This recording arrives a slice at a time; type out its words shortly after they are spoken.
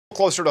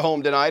Closer to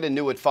home tonight and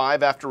new at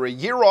 5, after a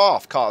year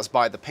off caused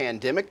by the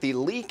pandemic, the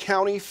Lee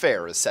County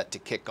Fair is set to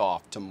kick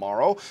off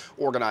tomorrow.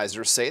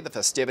 Organizers say the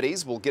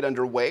festivities will get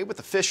underway with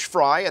a fish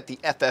fry at the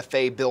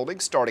FFA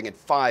building starting at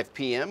 5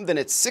 p.m. Then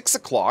at 6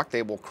 o'clock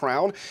they will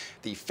crown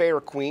the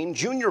Fair Queen,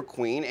 Junior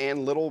Queen,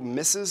 and Little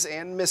Mrs.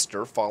 and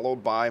Mr.,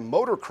 followed by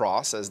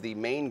motocross as the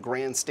main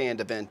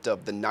grandstand event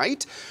of the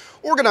night.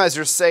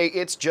 Organizers say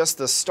it's just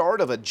the start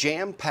of a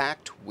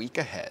jam-packed week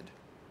ahead.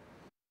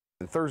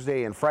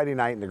 Thursday and Friday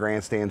night in the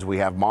grandstands we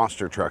have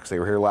monster trucks. They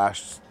were here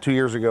 2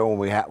 years ago when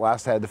we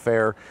last had the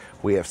fair.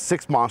 We have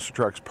 6 monster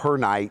trucks per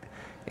night,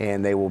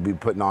 and they will be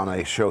putting on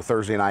a show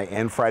Thursday night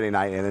and Friday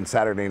night, and then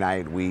Saturday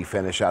night we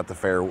finish out the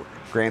fair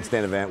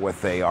grandstand event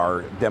with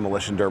our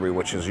demolition derby,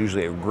 which is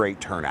usually a great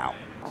turnout.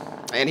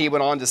 And he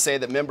went on to say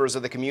that members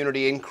of the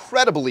community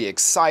incredibly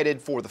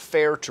excited for the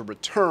fair to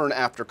return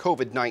after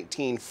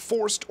COVID-19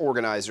 forced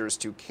organizers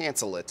to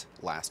cancel it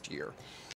last year.